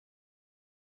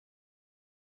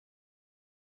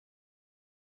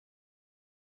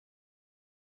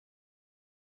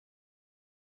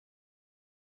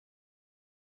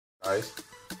Guys,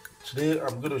 today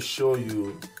I'm going to show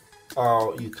you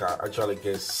how you can actually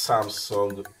get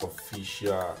Samsung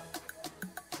official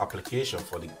application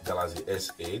for the Galaxy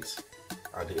S8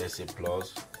 and the S8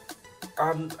 Plus.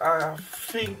 And I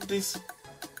think this,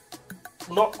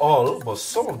 not all, but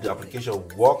some of the application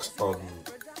works on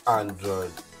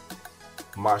Android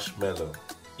Marshmallow.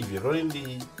 If you're running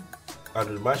the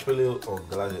Android Marshmallow on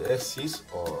Galaxy S6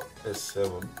 or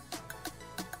S7,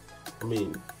 I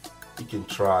mean, you can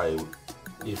try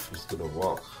if it's gonna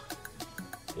work,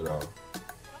 but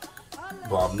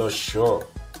I'm not sure.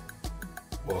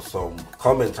 But some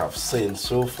comments I've seen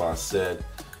so far said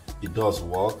it does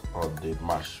work on the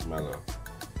Marshmallow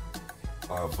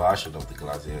version of the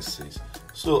Galaxy S6.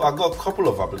 So I got a couple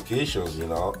of applications,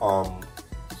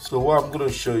 so what I'm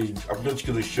gonna show you, I'm just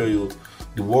gonna show you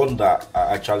the one that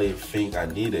I actually think I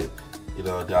needed.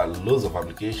 There are loads of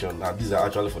applications, and these are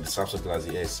actually for the Samsung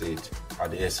Galaxy S8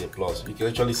 and the S8 Plus. You can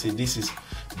actually see this is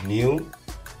new.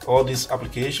 All these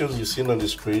applications you've seen on the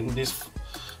screen, the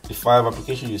 5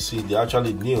 applications you see, they're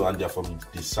actually new, and they're from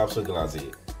the Samsung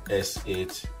Galaxy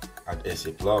S8 and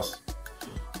S8 Plus.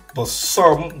 But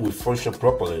some will function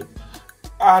properly.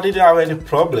 I didn't have any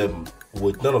problem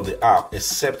with none of the app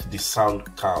except the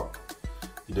sound cap.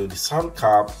 The sound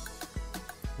cap,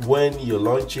 when you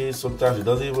launch it, sometimes it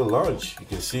doesn't even launch. You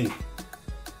can see.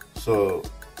 So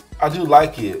I do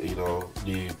like it,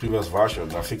 the previous version.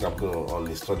 I think I'm going to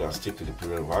uninstall it and stick to the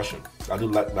previous version. I do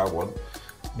like that one.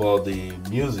 But the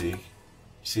music, you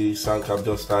see, sound cap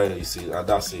just started, you see, and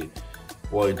that's it.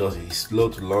 What it does, it's slow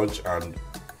to launch and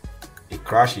it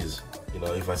crashes.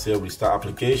 If I say restart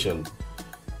application,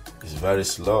 it's very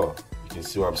slow. You can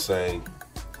see what I'm saying.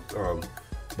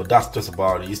 But that's just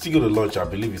about it. It's still going to launch. I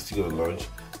believe it's still going to launch.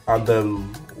 And then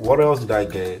what else did I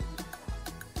get?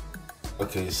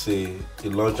 Okay, see,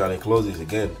 it launched and it closes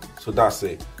again. So that's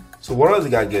it. So what else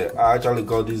did I get? I actually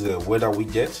got this weather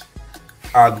widget,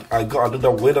 and I got another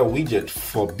weather widget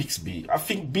for Bixby. I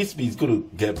think Bixby is going to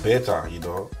get better.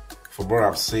 From what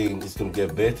I'm saying, it's going to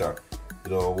get better.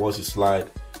 Once you slide.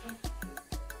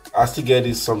 I still get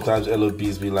this sometimes. Hello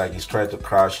Bixby, like it's trying to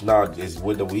crash. Now there's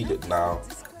weather widget now.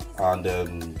 And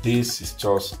this is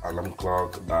just alarm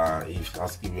clock that if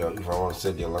asking me if I want to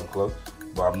set the alarm clock,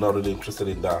 but I'm not really interested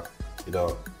in that.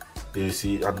 You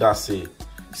see, and that's it.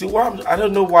 See, I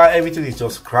don't know why everything is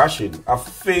just crashing. I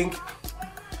think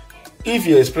if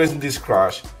you're experiencing this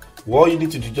crash, what you need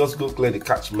to do, just go clear the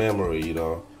cache memory,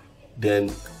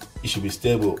 then it should be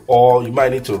stable, or you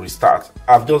might need to restart.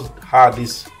 I've just had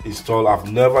this installed.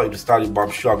 I've never restarted, but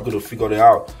I'm sure I'm going to figure it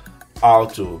out how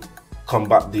to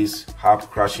combat this app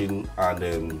crashing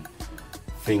and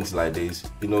things like this.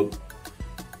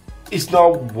 It's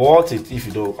not worth it if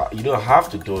you don't have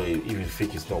to do it if you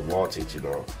think it's not worth it.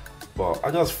 But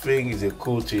I just think it's a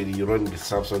cool thing. You're running the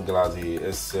Samsung Galaxy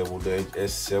S7, the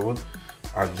S7,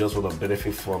 and you just want to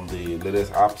benefit from the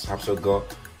latest apps Samsung got.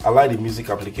 I like the music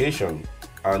application,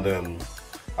 and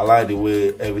I like the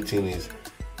way everything is.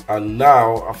 And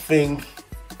now I think,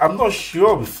 I'm not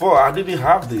sure, before I didn't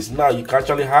have this. Now you can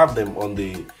actually have them on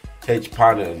the edge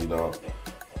panel,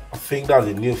 I think that's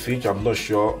a new feature. I'm not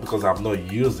sure because I've not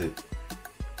used it.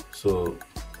 So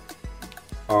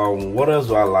what else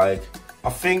do I like? I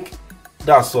think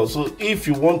that's all. So if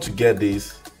you want to get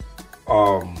these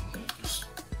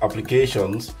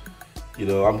applications,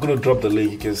 I'm gonna drop the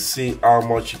link. You can see how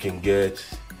much you can get.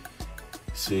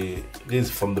 See, this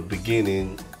is from the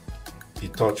beginning, the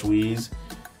TouchWiz,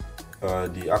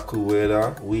 the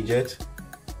AccuWeather widget,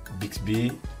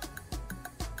 Bixby,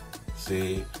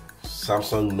 say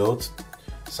Samsung Note,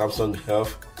 Samsung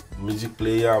Health, music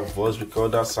player, voice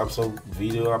recorder, Samsung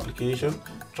video application,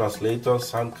 translator,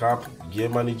 sound cap, gear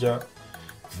manager,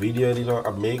 video editor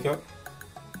and maker,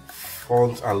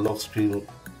 font and lock screen,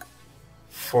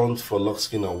 font for lock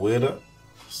screen and weather,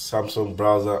 Samsung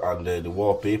browser, and the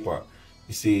wallpaper.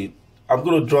 You see, I'm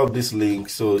gonna drop this link,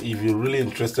 so if you're really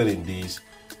interested in this,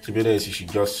 to be honest, you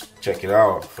should just check it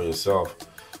out for yourself.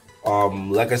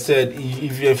 Like I said,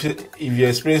 if you're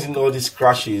experiencing all these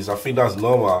crashes, I think that's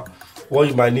normal. What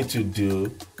you might need to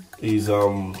do is,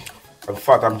 in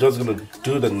fact, I'm just gonna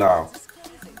do that now.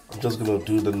 I'm just gonna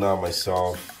do that now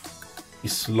myself.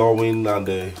 It's slowing, and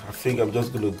I think I'm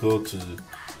just gonna go to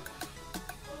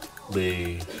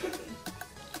the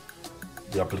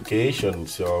application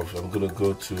itself. I'm gonna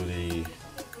go to the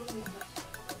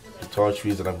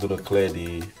TouchWiz, and I'm gonna clear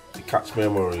the cache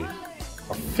memory.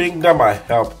 I think that might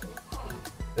help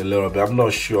a little bit. I'm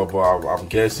not sure, but I'm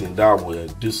guessing that will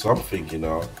do something.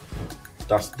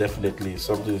 That's definitely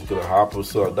something is gonna happen.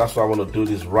 So that's why I want to do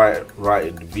this right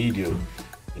in the video.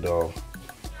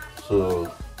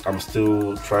 So I'm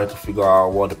still trying to figure out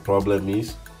what the problem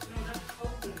is.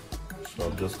 So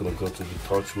I'm just gonna go to the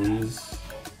touch wiz.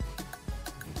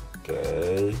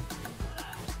 Okay,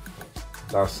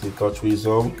 that's the touch wiz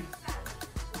home.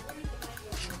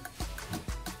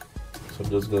 So I'm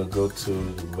just gonna go to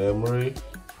the memory.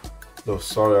 No,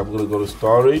 sorry, I'm gonna go to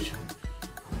storage.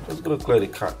 Just gonna clear the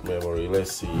card memory.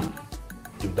 Let's see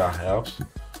if that helps.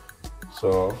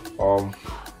 So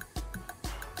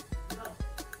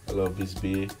hello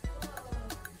Bisbee.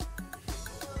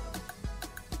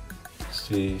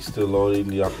 See, still loading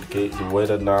the application, the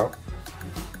weather now.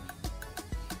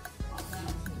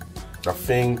 I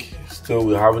think still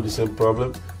we're having the same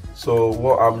problem. So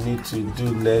what I need to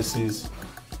do next is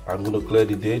I'm gonna clear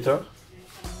the data.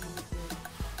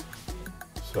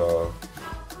 So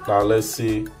now let's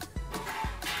see.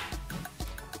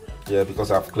 Yeah,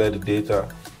 because I've cleared the data.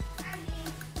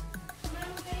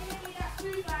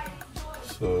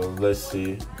 So let's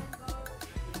see.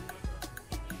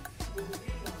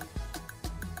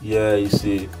 Yeah, you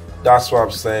see, that's what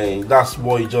I'm saying. That's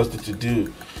what you just need to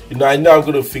do. You know, I know I'm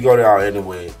gonna figure it out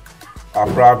anyway.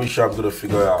 I'm probably sure I'm gonna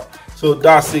figure it out. So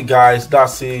that's it, guys.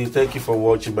 That's it. Thank you for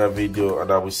watching my video,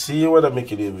 and I will see you when I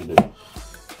make a new video.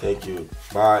 Thank you.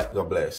 Bye. God bless.